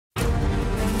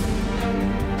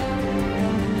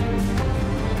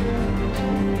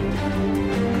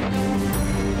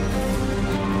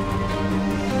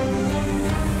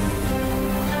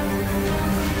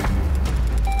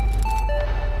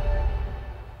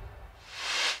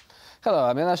Hello,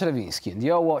 I'm Janusz Rewiński and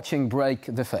you're watching Break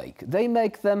the Fake. They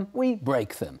make them, we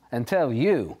break them, and tell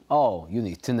you all you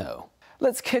need to know.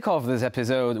 Let's kick off this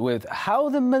episode with how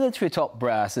the military top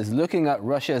brass is looking at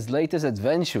Russia's latest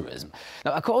adventurism.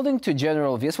 Now, according to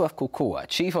General Wiesław Kukuła,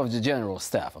 Chief of the General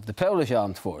Staff of the Polish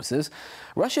Armed Forces,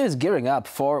 Russia is gearing up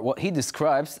for what he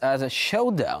describes as a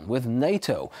showdown with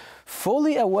NATO,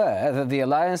 fully aware that the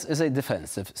alliance is a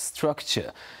defensive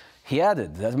structure. He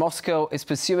added that Moscow is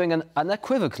pursuing an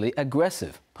unequivocally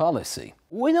aggressive policy.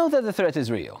 We know that the threat is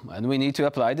real, and we need to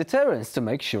apply deterrence to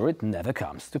make sure it never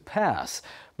comes to pass.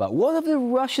 But what of the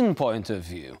Russian point of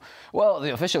view? Well,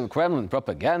 the official Kremlin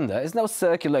propaganda is now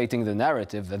circulating the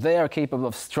narrative that they are capable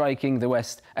of striking the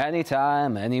West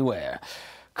anytime, anywhere.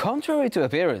 Contrary to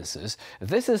appearances,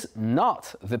 this is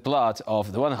not the plot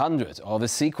of The 100 or the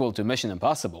sequel to Mission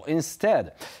Impossible.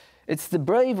 Instead, it's the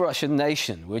brave Russian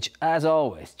nation which, as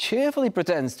always, cheerfully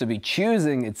pretends to be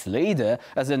choosing its leader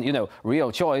as an,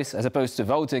 real choice, as opposed to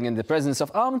voting in the presence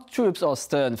of armed troops or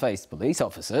stern-faced police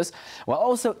officers, while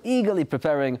also eagerly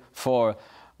preparing for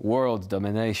world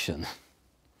domination.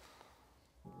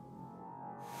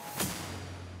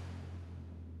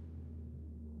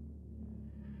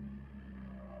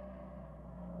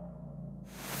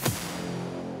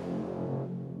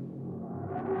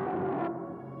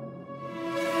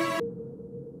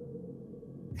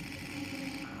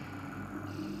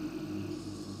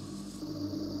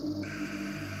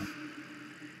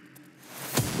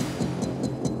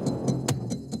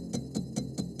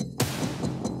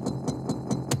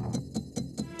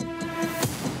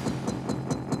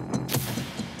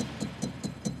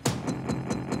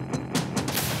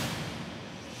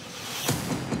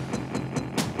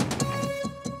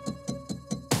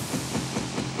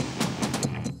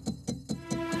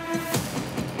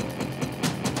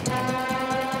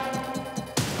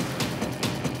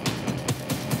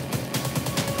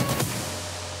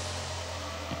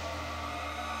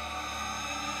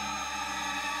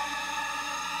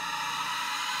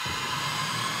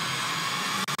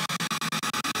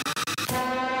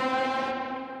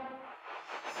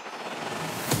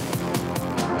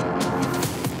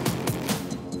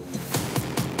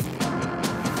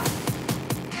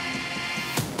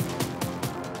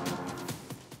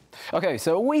 Okay,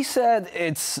 so we said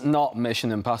it's not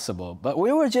Mission Impossible, but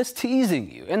we were just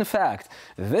teasing you. In fact,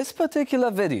 this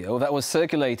particular video that was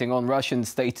circulating on Russian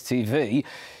state TV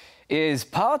is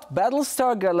part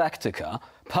Battlestar Galactica,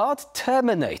 part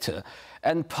Terminator,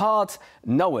 and part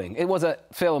Knowing. It was a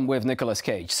film with Nicolas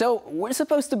Cage. So we're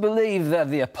supposed to believe that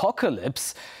the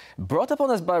apocalypse brought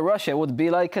upon us by Russia would be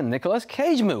like a Nicolas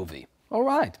Cage movie. All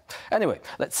right. Anyway,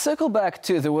 let's circle back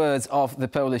to the words of the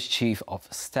Polish Chief of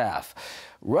Staff.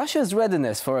 Russia's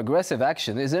readiness for aggressive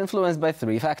action is influenced by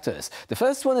three factors. The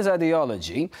first one is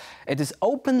ideology. It is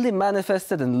openly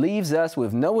manifested and leaves us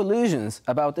with no illusions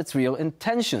about its real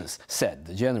intentions, said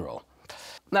the general.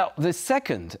 Now, the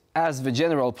second, as the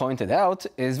general pointed out,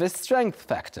 is the strength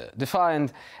factor,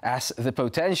 defined as the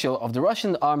potential of the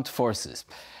Russian armed forces.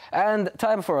 And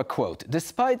time for a quote.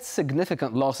 Despite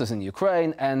significant losses in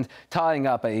Ukraine and tying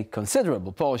up a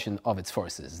considerable portion of its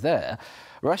forces there,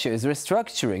 Russia is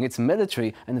restructuring its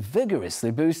military and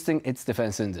vigorously boosting its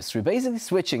defense industry, basically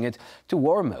switching it to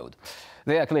war mode.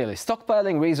 They are clearly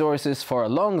stockpiling resources for a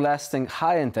long-lasting,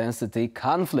 high-intensity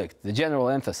conflict, the general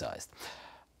emphasized.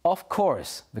 Of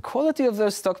course, the quality of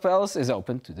those stockpiles is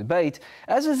open to debate,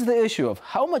 as is the issue of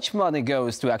how much money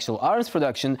goes to actual arms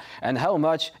production and how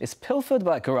much is pilfered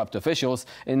by corrupt officials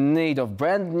in need of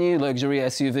brand new luxury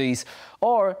SUVs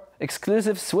or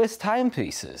exclusive Swiss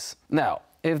timepieces. Now,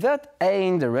 if that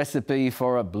ain't a recipe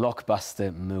for a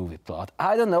blockbuster movie plot,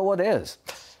 I don't know what is.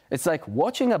 It's like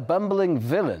watching a bumbling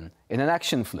villain in an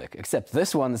action flick, except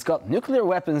this one's got nuclear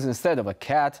weapons instead of a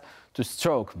cat to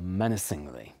stroke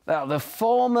menacingly. Now, the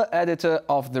former editor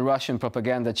of the Russian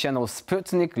propaganda channel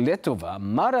Sputnik Lietuva,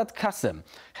 Marat Kasem,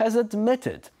 has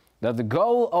admitted that the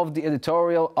goal of the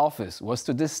editorial office was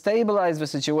to destabilize the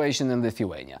situation in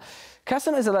Lithuania.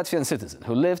 Kasem is a Latvian citizen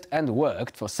who lived and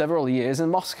worked for several years in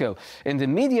Moscow in the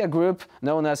media group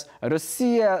known as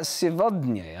Rossiya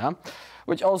Sivodnyaya,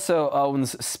 which also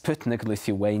owns Sputnik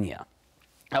Lithuania.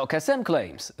 Now, Kasem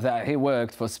claims that he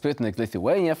worked for Sputnik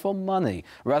Lithuania for money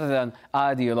rather than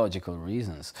ideological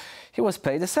reasons. He was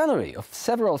paid a salary of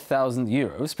several thousand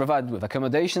euros, provided with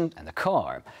accommodation and a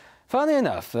car. Funny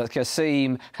enough that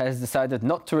Kasim has decided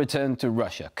not to return to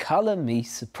Russia. Color me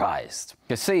surprised.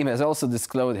 Kasim has also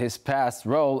disclosed his past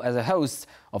role as a host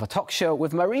of a talk show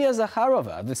with Maria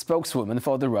Zakharova, the spokeswoman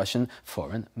for the Russian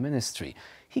Foreign Ministry.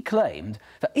 He claimed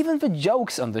that even the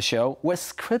jokes on the show were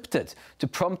scripted to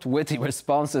prompt witty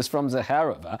responses from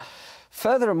Zakharova.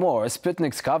 Furthermore,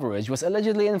 Sputnik's coverage was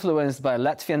allegedly influenced by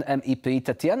Latvian MEP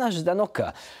Tatiana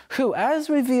Ždanoka, who, as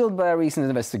revealed by a recent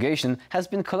investigation, has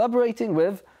been collaborating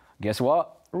with, guess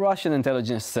what? Russian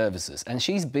intelligence services, and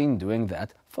she's been doing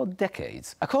that for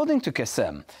decades. According to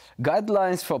Kasim,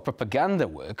 guidelines for propaganda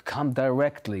work come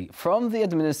directly from the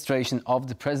administration of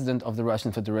the President of the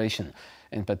Russian Federation,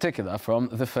 in particular from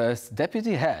the first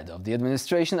deputy head of the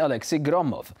administration, Alexei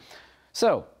Gromov.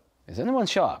 So, is anyone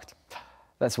shocked?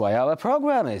 That's why our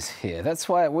program is here. That's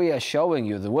why we are showing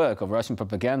you the work of Russian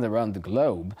propaganda around the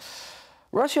globe.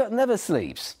 Russia never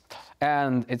sleeps,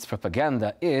 and its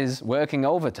propaganda is working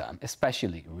overtime,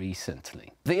 especially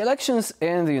recently. The elections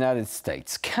in the United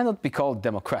States cannot be called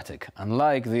democratic,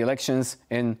 unlike the elections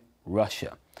in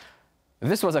Russia.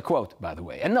 This was a quote, by the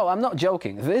way. And no, I'm not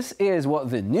joking. This is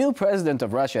what the new president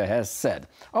of Russia has said.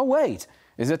 Oh, wait,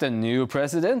 is it a new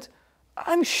president?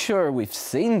 I'm sure we've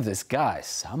seen this guy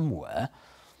somewhere.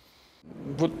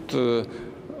 Вот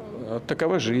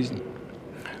такова жизнь.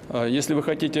 Если вы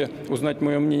хотите узнать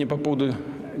мое мнение по поводу,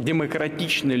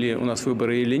 демократичны ли у нас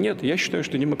выборы или нет, я считаю,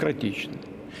 что демократичны.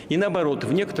 И наоборот,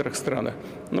 в некоторых странах,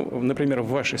 ну, например, в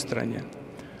вашей стране,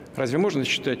 разве можно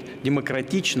считать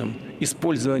демократичным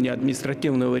использование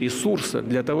административного ресурса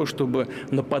для того, чтобы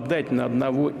нападать на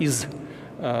одного из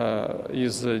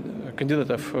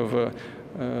кандидатов в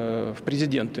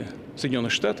президенты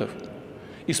Соединенных Штатов,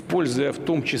 используя в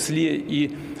том числе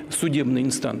и судебные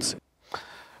инстанции?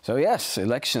 So yes,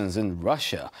 elections in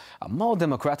Russia are more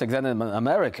democratic than in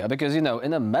America because, you know,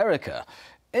 in America,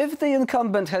 if the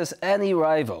incumbent has any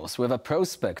rivals with a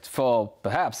prospect for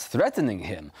perhaps threatening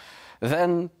him,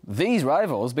 then these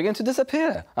rivals begin to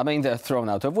disappear. I mean, they're thrown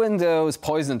out of windows,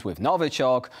 poisoned with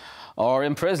Novichok, or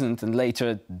imprisoned and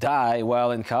later die while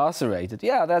incarcerated.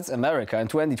 Yeah, that's America in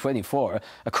 2024,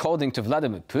 according to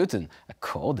Vladimir Putin.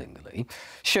 Accordingly,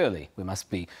 surely we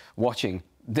must be watching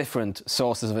different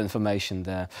sources of information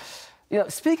there. You know,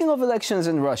 speaking of elections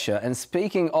in Russia and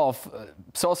speaking of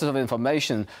sources of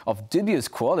information of dubious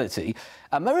quality,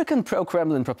 American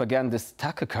pro-Kremlin propagandist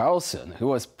Tucker Carlson, who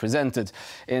was presented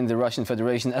in the Russian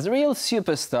Federation as a real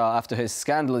superstar after his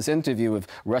scandalous interview with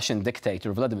Russian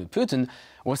dictator Vladimir Putin,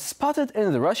 was spotted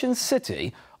in the Russian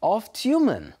city of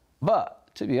Tyumen. But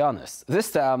to be honest,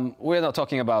 this time we're not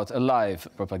talking about a live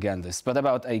propagandist, but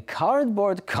about a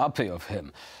cardboard copy of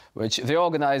him, which the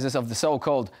organizers of the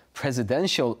so-called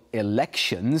presidential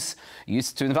elections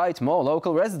used to invite more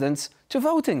local residents to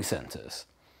voting centers.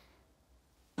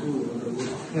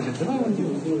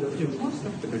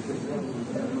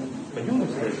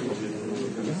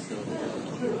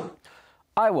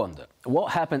 I wonder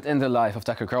what happened in the life of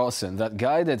Tucker Carlson that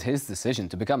guided his decision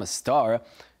to become a star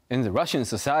in the Russian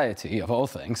society, of all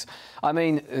things. I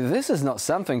mean, this is not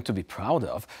something to be proud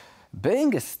of.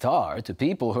 Being a star to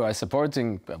people who are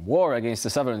supporting a war against a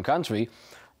sovereign country,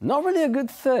 not really a good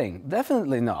thing.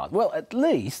 Definitely not. Well, at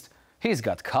least he's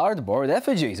got cardboard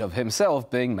effigies of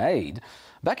himself being made.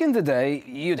 Back in the day,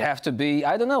 you'd have to be,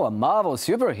 I don't know, a Marvel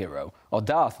superhero or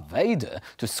Darth Vader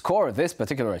to score this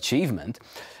particular achievement.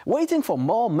 Waiting for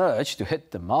more merch to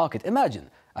hit the market. Imagine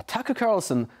a Tucker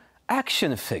Carlson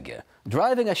action figure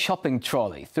driving a shopping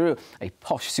trolley through a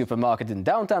posh supermarket in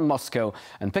downtown Moscow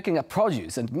and picking up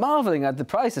produce and marveling at the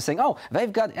prices, saying, oh,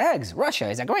 they've got eggs, Russia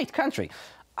is a great country.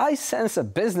 I sense a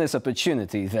business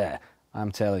opportunity there,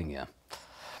 I'm telling you.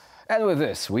 And with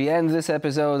this, we end this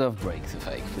episode of Break the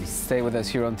Fake. Please stay with us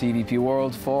here on TVP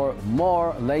World for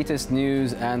more latest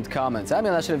news and comments. I'm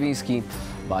Jan Ślewiński.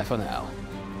 Bye for now.